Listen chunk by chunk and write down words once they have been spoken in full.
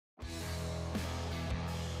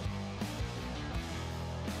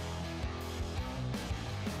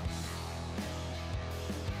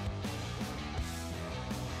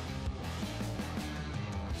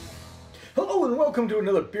Hello and welcome to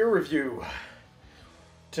another beer review.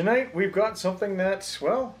 Tonight we've got something that,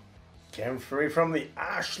 well, came from the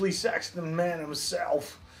Ashley Sexton man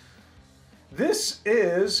himself. This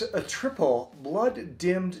is a triple Blood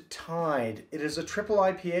Dimmed Tide. It is a triple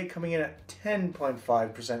IPA coming in at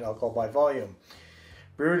 10.5% alcohol by volume.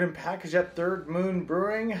 Brewed and packaged at Third Moon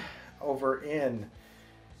Brewing over in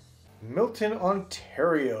Milton,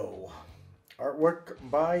 Ontario. Artwork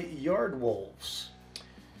by Yard Wolves.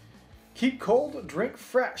 Keep cold, drink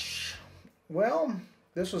fresh. Well,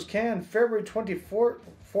 this was canned February 24th,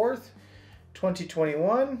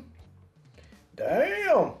 2021.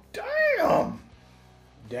 Damn. Dum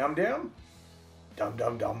dum. Dum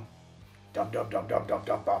dum dum. Dum dum dum dum dum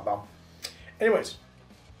dum dum dum. Anyways,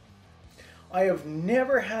 I have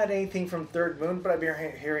never had anything from Third Moon, but I've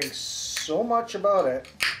been hearing so much about it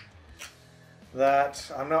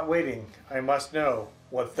that I'm not waiting. I must know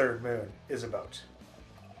what Third Moon is about.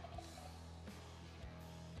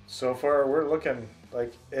 So far, we're looking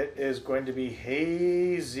like it is going to be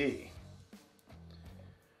hazy.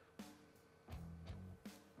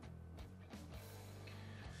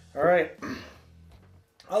 All right.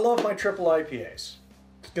 I love my triple IPAs.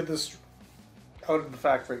 Let's get this out of the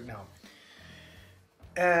fact right now.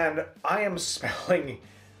 And I am smelling,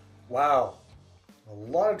 wow, a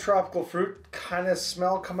lot of tropical fruit kind of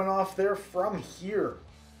smell coming off there from here.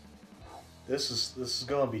 This is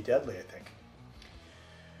going to be deadly, I think.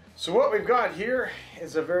 So what we've got here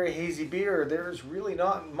is a very hazy beer. There's really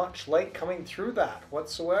not much light coming through that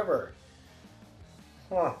whatsoever.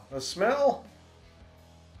 The smell,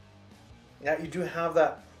 yeah, you do have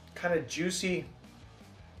that kind of juicy,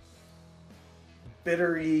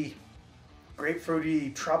 bittery,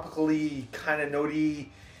 grapefruity, tropically kind of notey.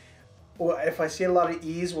 Well, if I see a lot of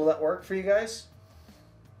E's, will that work for you guys?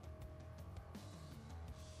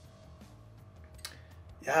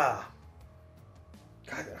 Yeah.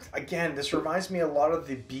 God, again, this reminds me a lot of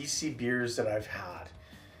the BC beers that I've had.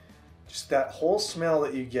 Just that whole smell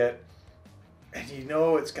that you get, and you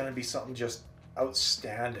know it's going to be something just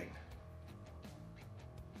outstanding.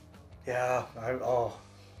 Yeah, oh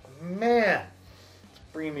man, it's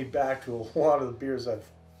bringing me back to a lot of the beers I've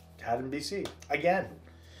had in BC again.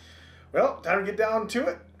 Well, time to get down to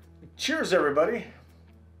it. Cheers, everybody.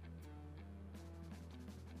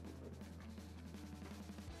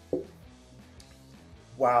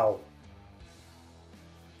 Wow.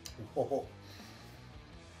 Whoa.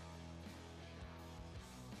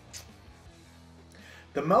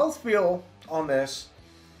 The mouthfeel on this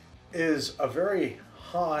is a very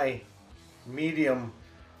high, medium,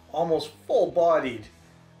 almost full-bodied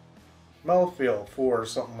mouthfeel for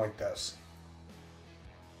something like this.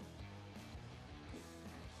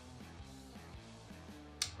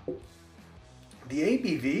 The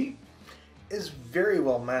ABV is very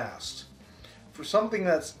well masked. For something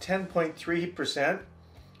that's 10.3%,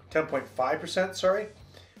 10.5%, sorry,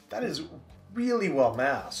 that is really well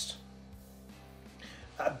masked.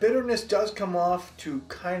 Bitterness does come off to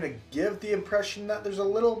kind of give the impression that there's a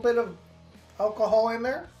little bit of alcohol in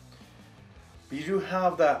there. But you do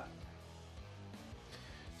have that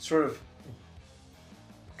sort of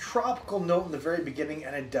tropical note in the very beginning,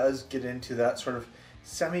 and it does get into that sort of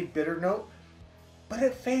semi-bitter note, but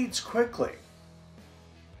it fades quickly.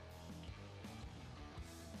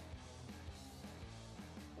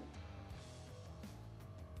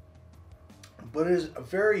 But it is a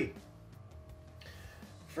very,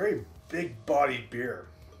 very big-bodied beer.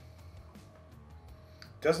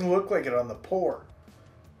 Doesn't look like it on the pour,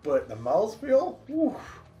 but the mouthfeel, whew.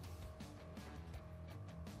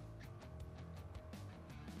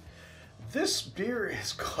 This beer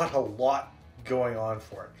has got a lot going on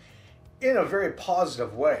for it, in a very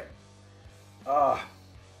positive way.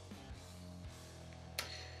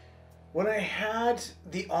 When I had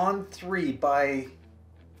the On 3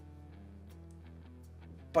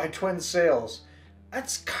 by Twin Sails,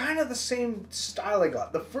 that's kind of the same style I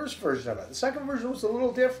got. The first version of it. The second version was a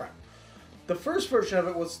little different. The first version of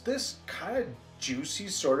it was this kind of juicy,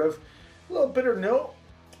 sort of a little bitter note,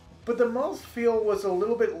 but the mouthfeel was a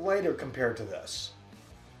little bit lighter compared to this.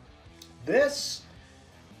 This,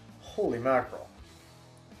 holy mackerel.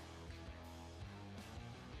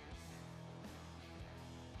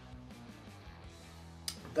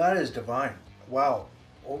 That is divine. Wow.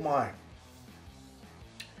 Oh my.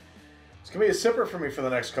 It's going to be a sipper for me for the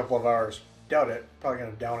next couple of hours. Doubt it. Probably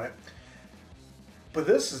going to down it. But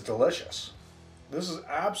this is delicious. This is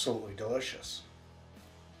absolutely delicious.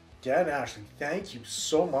 Dad and Ashley, thank you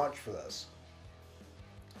so much for this.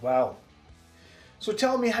 Wow. So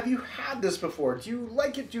tell me, have you had this before? Do you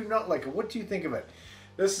like it? Do you not like it? What do you think of it?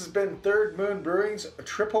 This has been Third Moon Brewing's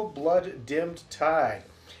Triple Blood Dimmed Tide.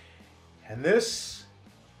 And this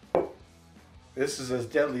is as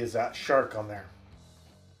deadly as that shark on there.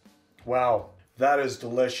 Wow, that is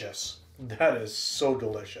delicious. That is so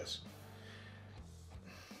delicious.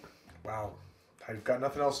 Wow, I've got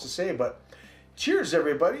nothing else to say, but cheers,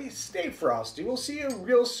 everybody. Stay frosty. We'll see you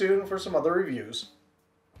real soon for some other reviews.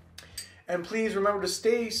 And please remember to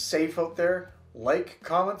stay safe out there. Like,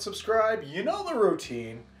 comment, subscribe. You know the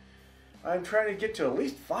routine. I'm trying to get to at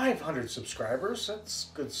least 500 subscribers. That's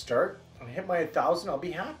a good start. When I hit my 1,000, I'll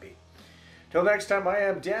be happy. Till next time, I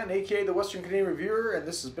am Dan, aka the Western Canadian Reviewer, and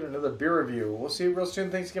this has been another beer review. We'll see you real soon.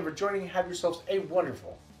 Thanks again for joining. Have yourselves a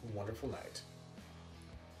wonderful, wonderful night.